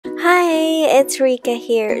Hey, it's Rica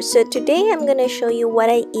here. So today I'm gonna show you what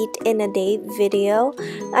I eat in a day video.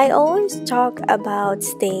 I always talk about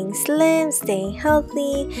staying slim, staying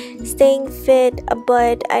healthy, staying fit,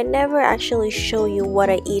 but I never actually show you what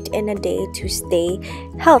I eat in a day to stay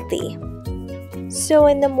healthy. So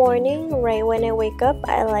in the morning, right when I wake up,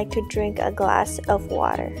 I like to drink a glass of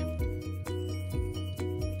water.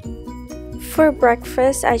 For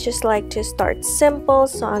breakfast, I just like to start simple,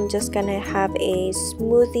 so I'm just gonna have a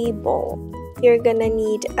smoothie bowl. You're gonna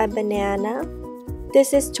need a banana.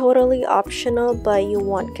 This is totally optional, but you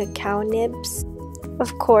want cacao nibs.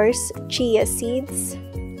 Of course, chia seeds,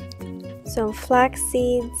 some flax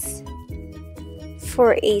seeds.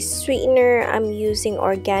 For a sweetener, I'm using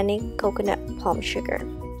organic coconut palm sugar,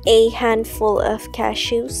 a handful of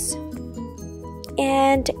cashews,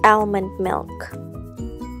 and almond milk.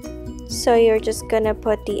 So you're just gonna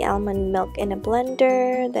put the almond milk in a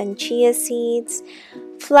blender, then chia seeds,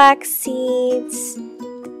 flax seeds,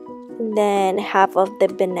 then half of the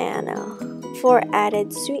banana. For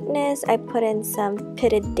added sweetness, I put in some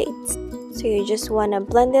pitted dates. So you just wanna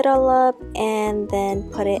blend it all up and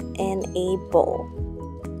then put it in a bowl.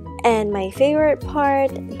 And my favorite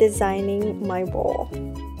part, designing my bowl.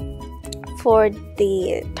 For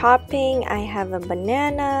the topping, I have a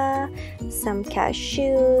banana, some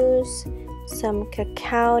cashews, some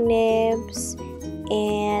cacao nibs,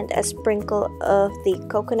 and a sprinkle of the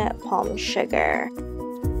coconut palm sugar.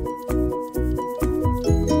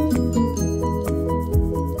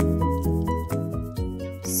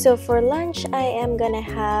 So for lunch, I am gonna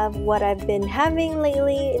have what I've been having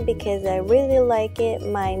lately because I really like it,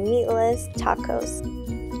 my meatless tacos.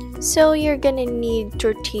 So you're gonna need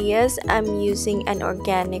tortillas. I'm using an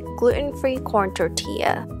organic gluten-free corn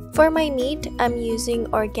tortilla. For my meat, I'm using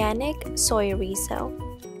Organic Soyrizo.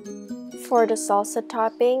 For the salsa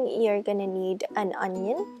topping, you're gonna need an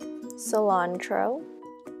onion, cilantro,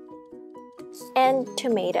 and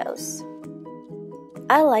tomatoes.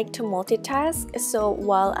 I like to multitask, so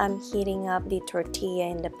while I'm heating up the tortilla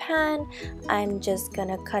in the pan, I'm just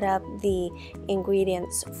gonna cut up the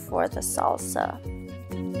ingredients for the salsa.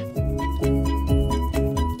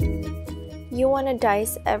 You want to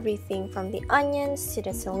dice everything from the onions to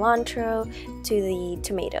the cilantro to the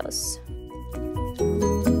tomatoes.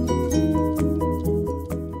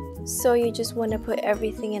 So you just want to put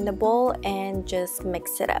everything in the bowl and just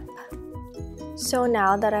mix it up. So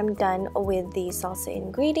now that I'm done with the salsa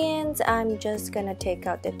ingredients, I'm just gonna take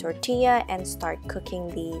out the tortilla and start cooking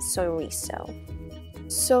the chorizo.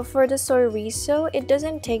 So for the chorizo, it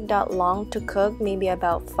doesn't take that long to cook, maybe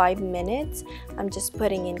about 5 minutes. I'm just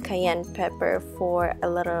putting in cayenne pepper for a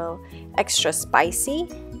little extra spicy,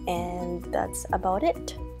 and that's about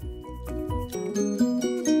it.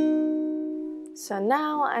 So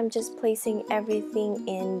now I'm just placing everything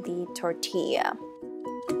in the tortilla.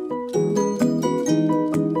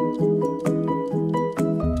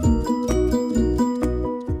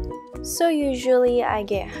 So usually I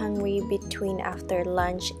get hungry between after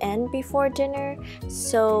lunch and before dinner.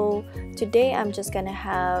 So today I'm just gonna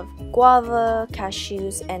have guava,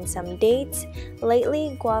 cashews, and some dates.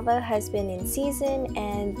 Lately guava has been in season,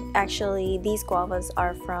 and actually these guavas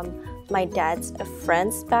are from my dad's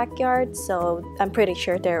friend's backyard, so I'm pretty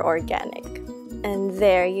sure they're organic. And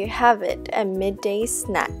there you have it, a midday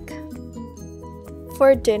snack.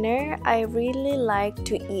 For dinner, I really like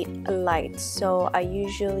to eat light, so I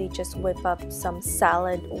usually just whip up some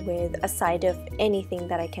salad with a side of anything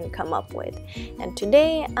that I can come up with. And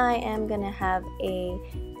today I am gonna have a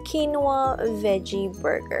quinoa veggie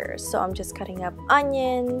burger. So I'm just cutting up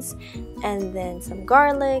onions and then some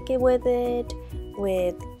garlic with it,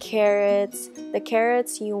 with carrots. The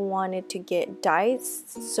carrots, you want it to get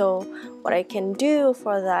diced, so what I can do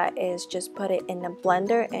for that is just put it in a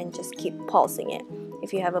blender and just keep pulsing it.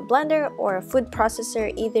 If you have a blender or a food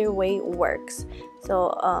processor, either way works. So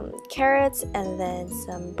carrots and then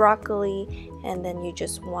some broccoli, and then you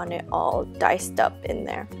just want it all diced up in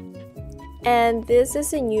there. And this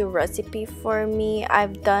is a new recipe for me.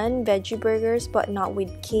 I've done veggie burgers but not with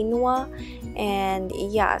quinoa, and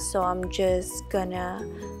yeah, so I'm just gonna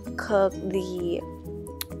cook the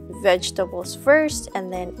vegetables first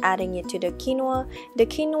and then adding it to the quinoa. The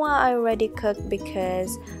quinoa I already cooked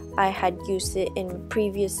because I had used it in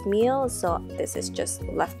previous meals, so this is just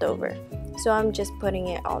leftover. So I'm just putting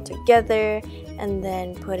it all together and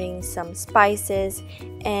then putting some spices.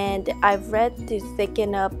 And I've read to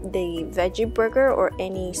thicken up the veggie burger or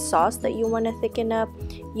any sauce that you want to thicken up,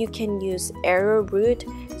 you can use arrowroot.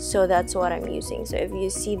 So that's what I'm using. So if you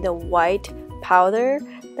see the white powder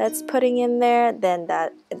that's putting in there, then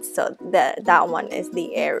that one is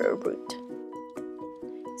the arrowroot.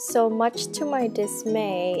 So much to my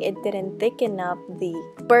dismay, it didn't thicken up the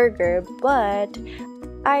burger, but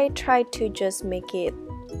I tried to just make it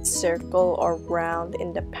circle or round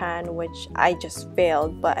in the pan, which I just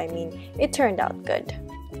failed, but I mean, it turned out good.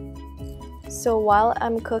 So while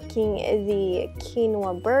I'm cooking the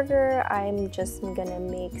quinoa burger, I'm just gonna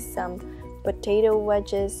make some potato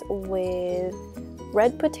wedges with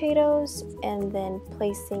red potatoes and then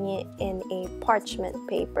placing it in a parchment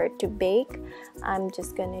paper to bake. I'm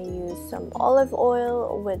just gonna use some olive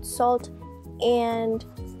oil with salt and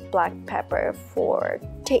black pepper for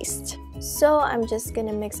taste. So I'm just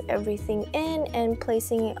gonna mix everything in and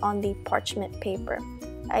placing it on the parchment paper.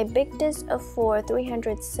 I baked this for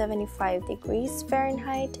 375 degrees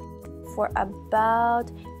Fahrenheit for about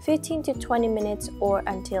 15 to 20 minutes or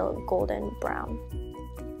until golden brown.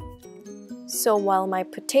 So while my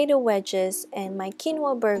potato wedges and my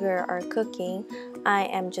quinoa burger are cooking, I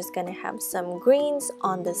am just gonna have some greens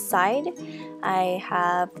on the side. I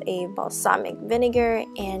have a balsamic vinegar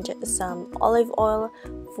and some olive oil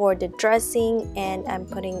for the dressing, and I'm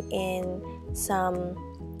putting in some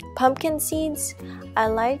pumpkin seeds. I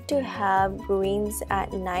like to have greens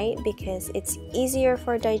at night because it's easier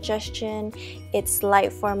for digestion, it's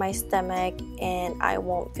light for my stomach, and I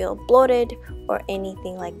won't feel bloated or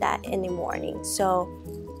anything like that in the morning. So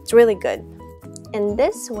it's really good. In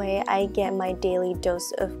this way, I get my daily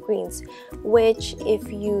dose of greens, which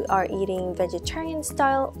if you are eating vegetarian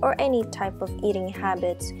style or any type of eating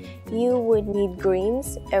habits, you would need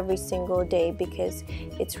greens every single day because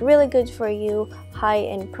it's really good for you, high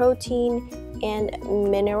in protein and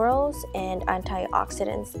minerals and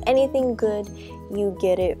antioxidants. Anything good, you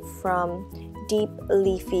get it from deep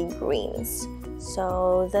leafy greens.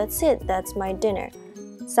 So that's it, that's my dinner.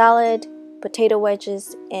 Salad, potato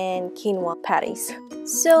wedges, and quinoa patties.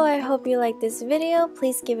 So I hope you like this video.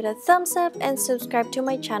 Please give it a thumbs up and subscribe to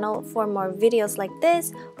my channel for more videos like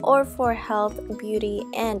this or for health, beauty,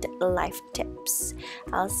 and life tips.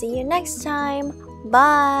 I'll see you next time.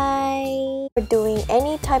 Bye! For doing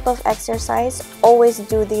any type of exercise, always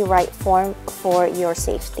do the right form for your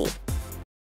safety.